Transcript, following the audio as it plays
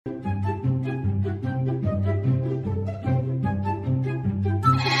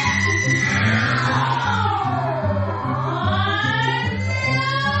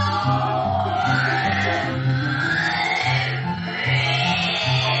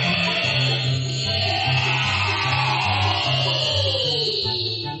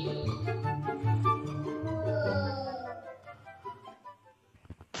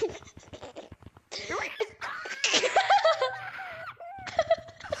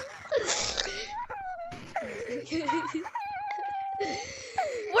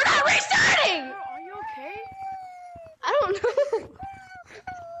We're not restarting! Are you okay? I don't know.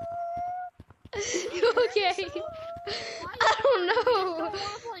 You okay? I don't know. I don't want to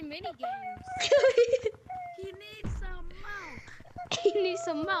play minigames. He needs some milk. He needs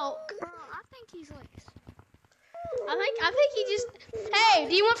some milk. Bro, I think he's like... I think he just... Hey,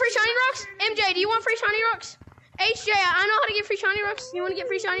 do you want free shiny rocks? MJ, do you want free shiny rocks? HJ, I know how to get free shiny rocks. You want to get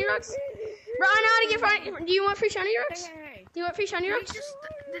free shiny rocks? Bro, I know how to get free... Do you want free shiny rocks? Hey. Do you want free shiny rocks?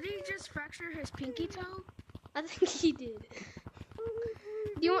 Did he just fracture his pinky toe? I think he did.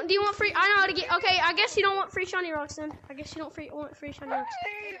 Do you want free... I know how to get... Okay, I guess you don't want free shiny rocks then. I guess you don't want free shiny rocks.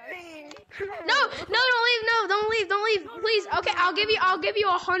 No, don't leave. No, don't leave. Please. Okay, I'll give you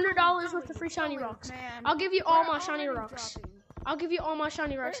 $100 worth of free shiny rocks. I'll give you all my shiny rocks. I'll give you all my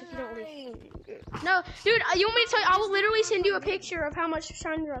shiny rocks if you don't leave. No, dude, you want me to tell you? I will literally send you a picture of how much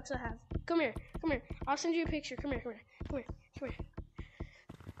shiny rocks I have. Come here. I'll send you a picture. Come here.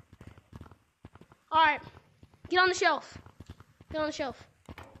 All right, get on the shelf.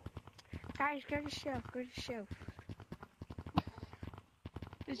 Guys, go to the shelf.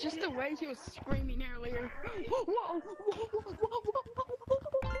 It's just the way he was screaming earlier. Whoa.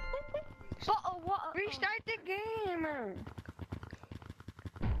 What? Restart the game.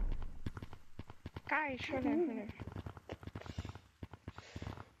 Guys, hold on.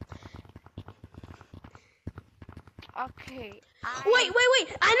 Okay. Wait.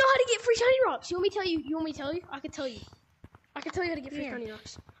 I know how to get free shiny rocks. You want me to tell you? I can tell you how to get free shiny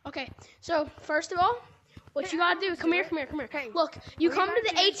rocks. Okay. So first of all, what you gotta do? Come here. Hey, look, you come to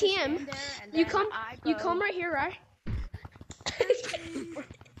the ATM. You come right here, right?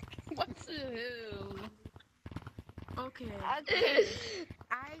 What's who? Okay. I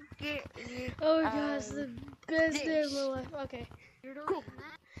get you. Oh my gosh, the best day of my life. Okay. Cool.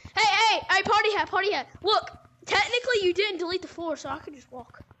 Hey, party hat. Look, technically you didn't delete the floor, so I could just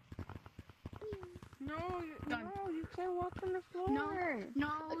walk. No, you can't walk on the floor. No,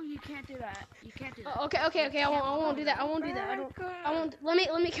 you can't do that. Okay. I won't do that. I won't. Let me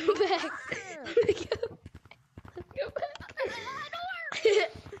go back. Let me go back.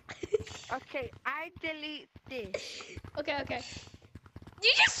 Okay, I delete this. Okay.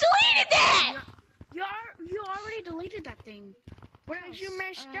 You just deleted that. You already deleted that thing. Because you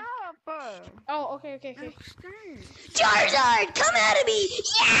messed up. Oh, okay. Charizard, come out of me!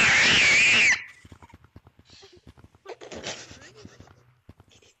 Yeah!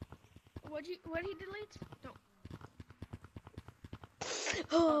 What'd he delete? No.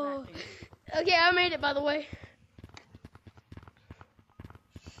 Oh. Okay, I made it, by the way.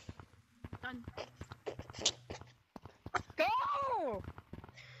 Done. Go!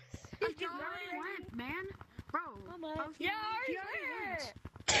 You already went, man. Bro. Yeah, you already went.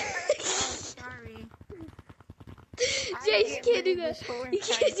 Oh, sorry. Jace, you can't do that. You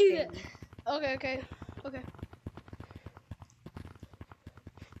can't do that. Okay.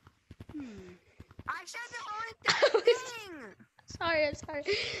 I said the only thing.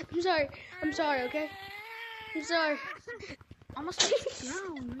 I'm sorry, okay? I'm sorry. Almost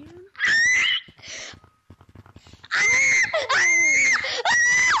down, man.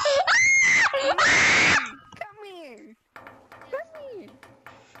 Come here.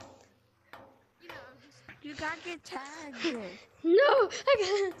 You gotta get tagged. No, I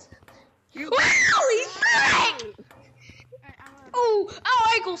can't. Wow, he's back! Oh,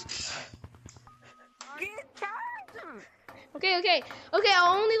 ankles. Get tagged. Okay.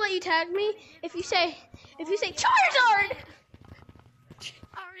 I'll only let you tag me if you say Charizard.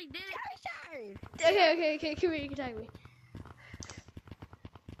 I already did it. Okay. Come here, you can tag me.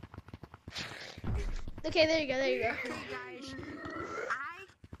 Okay, there you go. Okay, guys.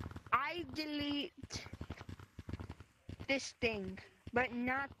 I delete this thing, but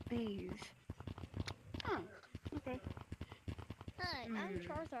not these. Okay. Hi, I'm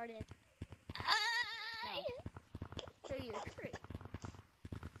Charizard. So you're free.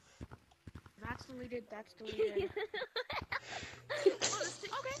 That's deleted.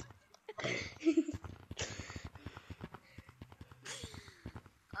 Okay.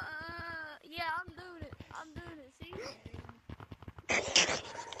 Yeah, I'm doing it. See?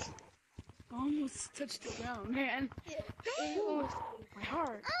 Almost touched the ground, man. Almost. My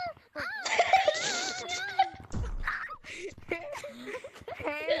heart.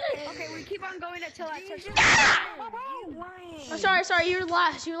 Okay, we keep on going until I touch the Oh, sorry. You're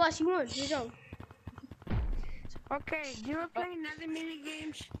last. You won. You're done. Okay, do you want to play another mini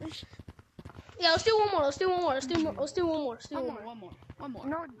games? Yeah, let's do one more. One more.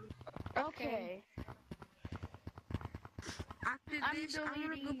 No. Okay. After this, I'm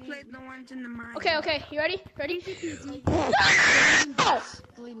gonna go play the ones in the mine. Okay, okay. You ready? Ready? Deleting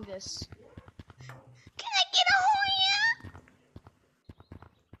this. Can I get a hold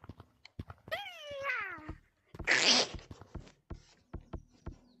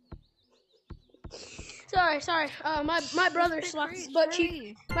Sorry. My brother slapped his butt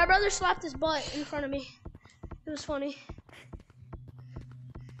cheek. My brother slapped his butt in front of me. It was funny.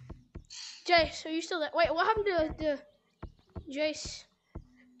 Jace, are you still there? Wait, what happened to Jace?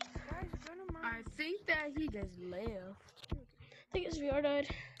 I think that he just left. I think his VR died.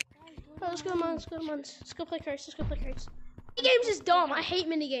 Oh, let's go to mines. Let's go play cards. Minigames is dumb. I hate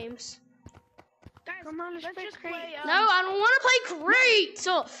minigames. Guys, come on, let's just play. No, I don't want to play crates.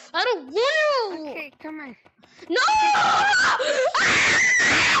 So I don't want to. Okay, come on. No!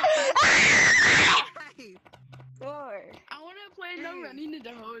 4. I want to play no running into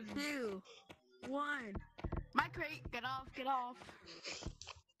the hose. 2, 1. My crate, get off.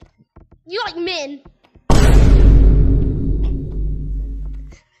 You like men.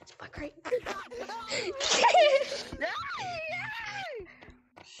 It's my crate. Come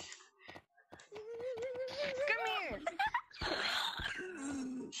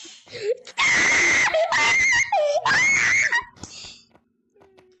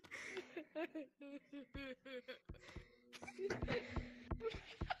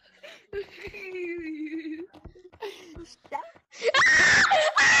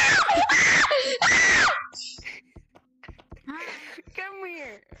here. Come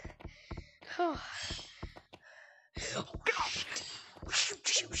here. Oh.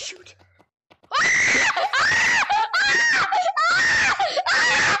 Shoot.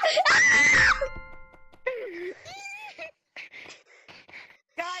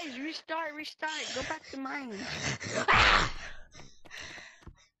 Guys, restart. Go back to mine.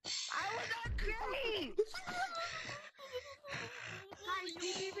 I was not great. Guys,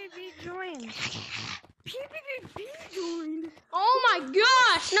 PvP joined. Oh my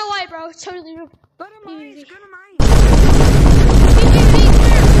gosh! No way, bro. It's totally real. Go to mine.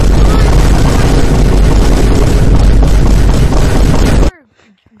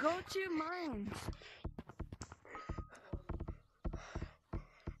 Go to mines.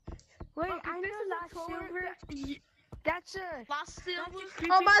 Wait, I know last silver. That's a last silver.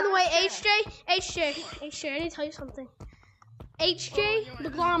 Oh, by the way, HJ, I need to tell you something. HJ, the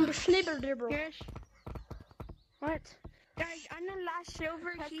glom snibber. Yes. What? Guys, I know last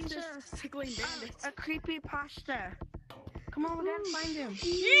silver. He's a creepy pasta. Come on, we gotta find him.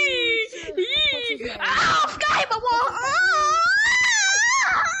 Oh, Sky bubble!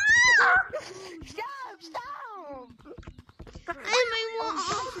 Stop! I am my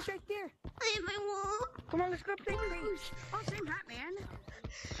wall. He's right there. I am my wall. Come on, let's go play crates. Oh, same hat, man.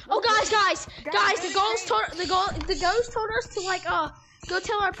 Oh, guys, the ghost told us to go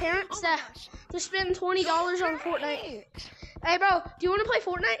tell our parents to spend $20 on Fortnite. Hey, bro, do you want to play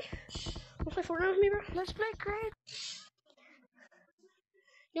Fortnite? Want to play Fortnite with me, bro? Let's play crates.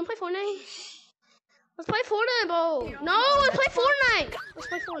 You want to play Fortnite? Let's play Fortnite, bro. No, let's play Fortnite.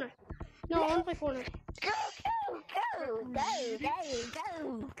 No, I want to play Fortnite. Go. Come on,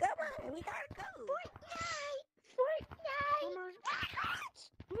 we gotta go. Fortnite. Come on.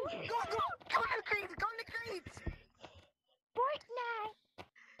 Go to the crates. Fortnite.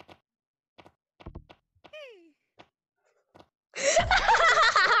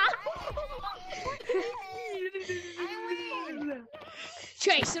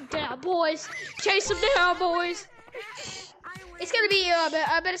 Chase them down, boys. It's gonna be you.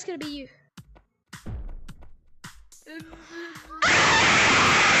 I bet it's gonna be you.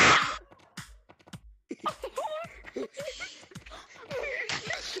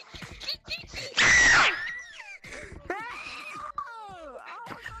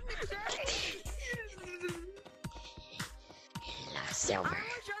 Silver. I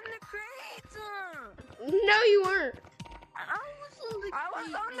was on the crates. No, you weren't. I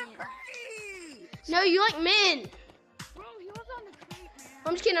was on the crate. No, you like men. Bro, he was on the crate, man.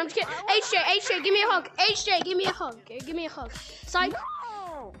 I'm just kidding. HJ, give me a hug. HJ, give me a hug. Psych.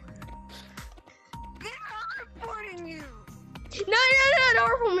 No. I'm reporting you. No, don't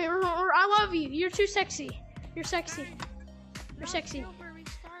report me. I love you. You're too sexy. You're sexy.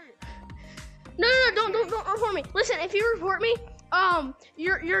 No, don't report me. Listen, if you report me,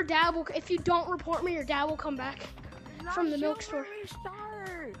 your dad will. If you don't report me, your dad will come back from the milk store.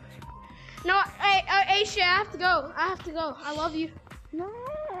 No, hey, HJ, I have to go. I love you. No.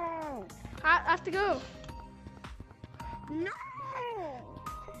 I have to go. No.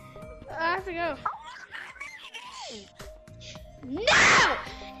 I have to go. No!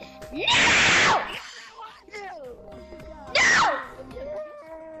 No! No!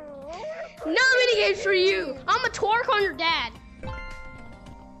 twerk on your dad.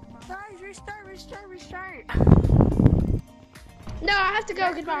 Guys, restart. No, I have to go.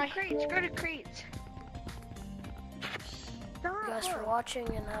 Guys, Goodbye. Go to crates. Thank you guys for watching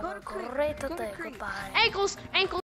and have a great day. Goodbye. Ankles.